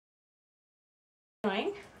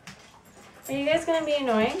Annoying? Are you guys gonna be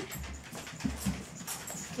annoying?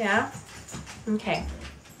 Yeah? Okay.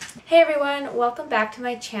 Hey everyone, welcome back to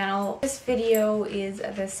my channel. This video is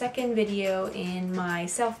the second video in my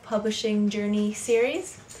self-publishing journey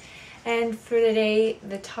series. And for today,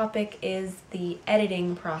 the topic is the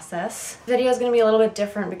editing process. The video is going to be a little bit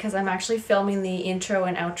different because I'm actually filming the intro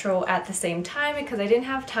and outro at the same time because I didn't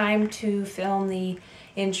have time to film the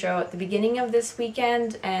intro at the beginning of this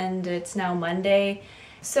weekend and it's now Monday.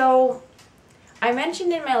 So I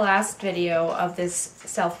mentioned in my last video of this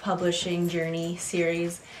self-publishing journey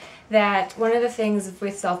series that one of the things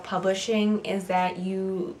with self-publishing is that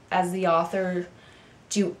you, as the author,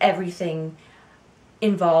 do everything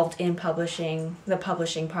involved in publishing, the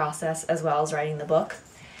publishing process, as well as writing the book.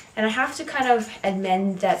 And I have to kind of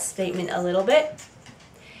amend that statement a little bit.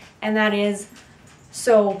 And that is,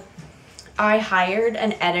 so I hired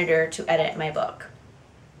an editor to edit my book.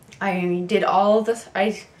 I did all of this,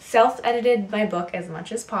 I self-edited my book as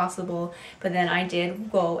much as possible, but then I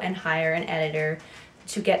did go and hire an editor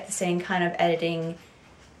to get the same kind of editing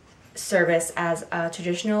service as a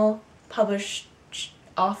traditional published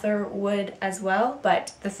author would as well.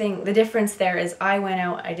 But the difference there is I went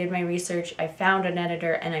out, I did my research, I found an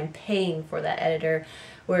editor, and I'm paying for that editor,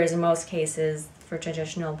 whereas in most cases for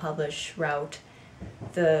traditional publish route,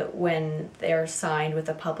 when they're signed with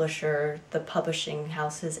a publisher, the publishing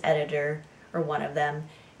house's editor, or one of them,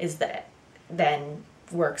 is that then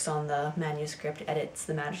works on the manuscript, edits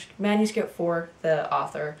the manuscript for the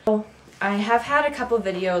author. So I have had a couple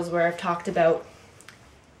videos where I've talked about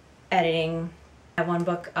editing. I have one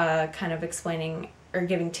book kind of explaining or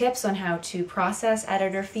giving tips on how to process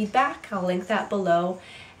editor feedback. I'll link that below.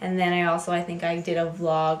 And then I think I did a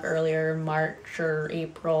vlog earlier in March or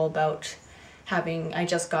April about I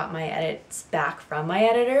just got my edits back from my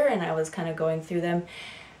editor and I was kind of going through them.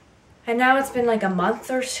 And now it's been like a month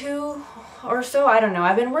or two or so, I don't know.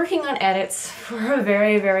 I've been working on edits for a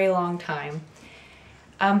very, very long time.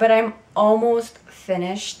 But I'm almost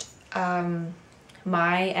finished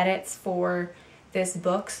my edits for this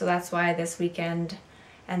book, so that's why this weekend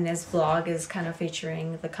and this vlog is kind of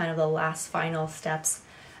featuring the last final steps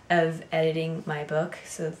of editing my book.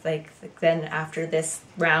 So then after this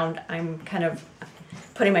round, I'm kind of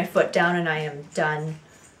putting my foot down and I am done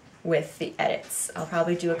with the edits. I'll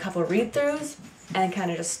probably do a couple read-throughs and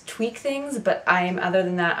kind of just tweak things, but other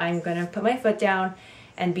than that, I'm gonna put my foot down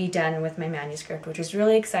and be done with my manuscript, which is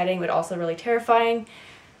really exciting but also really terrifying.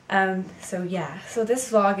 So yeah, so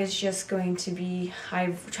this vlog is just going to be,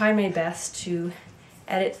 I've tried my best to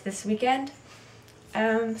edit this weekend.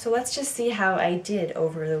 So let's just see how I did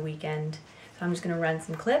over the weekend. So I'm just going to run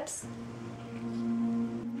some clips.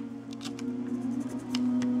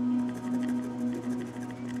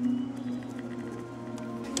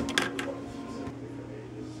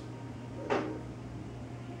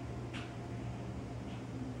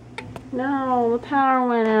 No, the power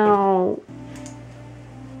went out.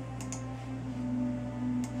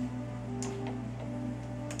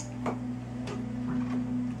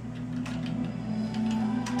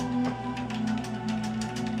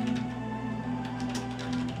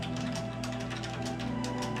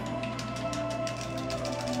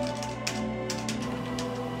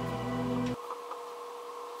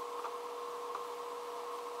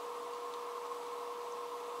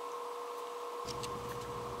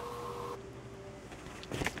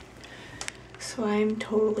 So I'm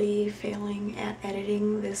totally failing at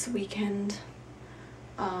editing this weekend.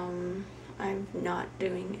 I'm not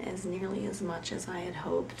doing nearly as much as I had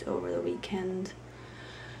hoped over the weekend.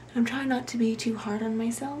 I'm trying not to be too hard on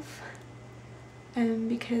myself,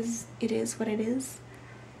 because it is what it is.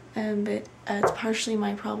 But it's partially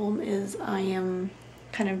my problem is I am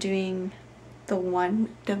kind of doing the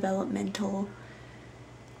one developmental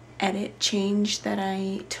edit change that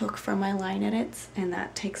I took from my line edits, and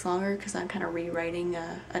that takes longer because I'm kind of rewriting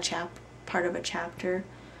part of a chapter,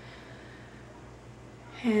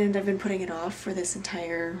 and I've been putting it off for this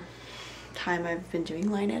entire time I've been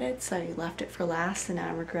doing line edits. I left it for last and now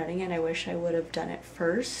I'm regretting it. I wish I would have done it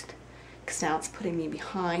first because now it's putting me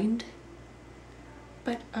behind,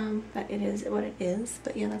 but it is what it is.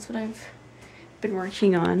 But yeah, that's what I've been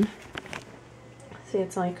working on. See,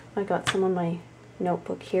 it's like I got some on my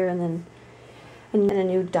notebook here and then a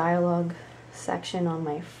new dialogue section on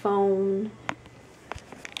my phone.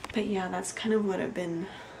 But yeah, that's kind of what I've been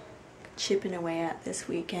chipping away at this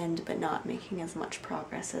weekend, but not making as much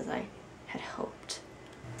progress as I had hoped.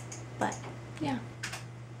 But yeah.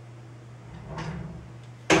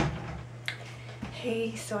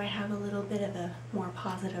 Hey, so I have a little bit of a more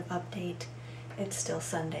positive update. It's still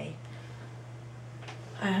Sunday.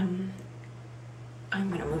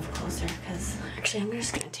 move closer because actually I'm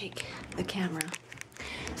just gonna take the camera.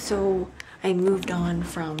 So I moved on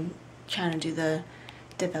from trying to do the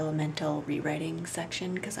developmental rewriting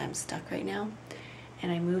section because I'm stuck right now,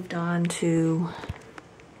 and I moved on to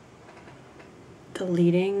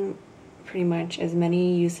deleting pretty much as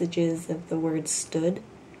many usages of the word stood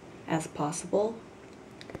as possible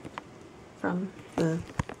from the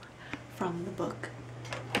book.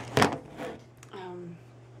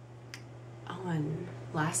 On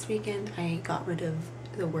last weekend I got rid of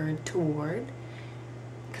the word toward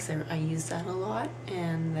because I use that a lot,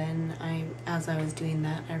 and then as I was doing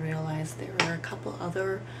that I realized there were a couple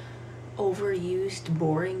other overused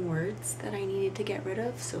boring words that I needed to get rid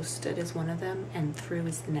of. So stood is one of them and through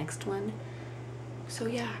is the next one. So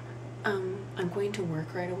yeah, I'm going to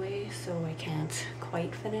work right away, so I can't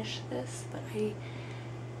quite finish this, but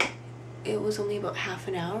it was only about half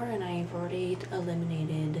an hour and I've already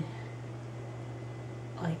eliminated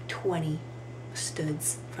like 20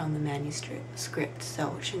 stoods from the manuscript,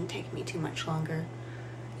 so it shouldn't take me too much longer,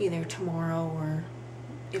 either tomorrow or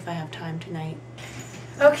if I have time tonight.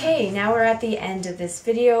 Okay, now we're at the end of this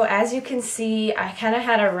video. As you can see, I kind of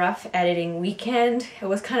had a rough editing weekend. It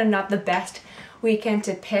was kind of not the best weekend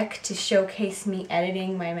to pick to showcase me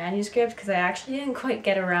editing my manuscript because I actually didn't quite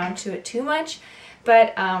get around to it too much,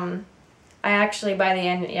 but I actually, by the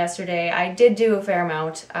end yesterday, I did do a fair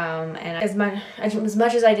amount, and as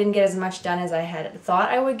much as I didn't get as much done as I had thought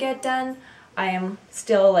I would get done, I am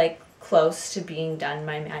still like close to being done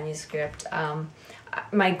my manuscript.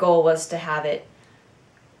 My goal was to have it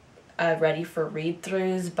ready for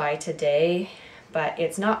read-throughs by today, but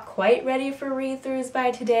it's not quite ready for read-throughs by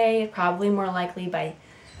today, probably more likely by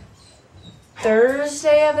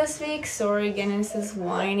Thursday of this week. Sorry, Guinness is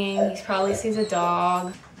whining, he probably sees a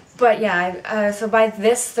dog. But yeah, so by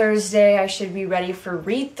this Thursday I should be ready for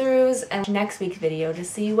read-throughs and next week's video to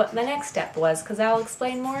see what the next step was, because I'll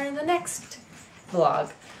explain more in the next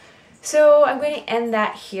vlog. So I'm going to end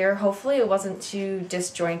that here. Hopefully it wasn't too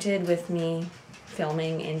disjointed with me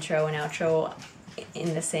filming intro and outro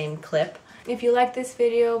in the same clip. If you like this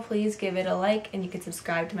video, please give it a like, and you can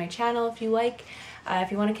subscribe to my channel if you like.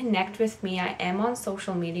 If you want to connect with me, I am on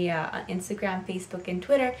social media, on Instagram, Facebook, and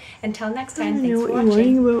Twitter. Until next time, thanks for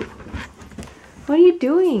watching. What are you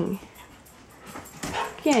doing?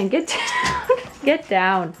 Again, get down. Get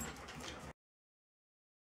down.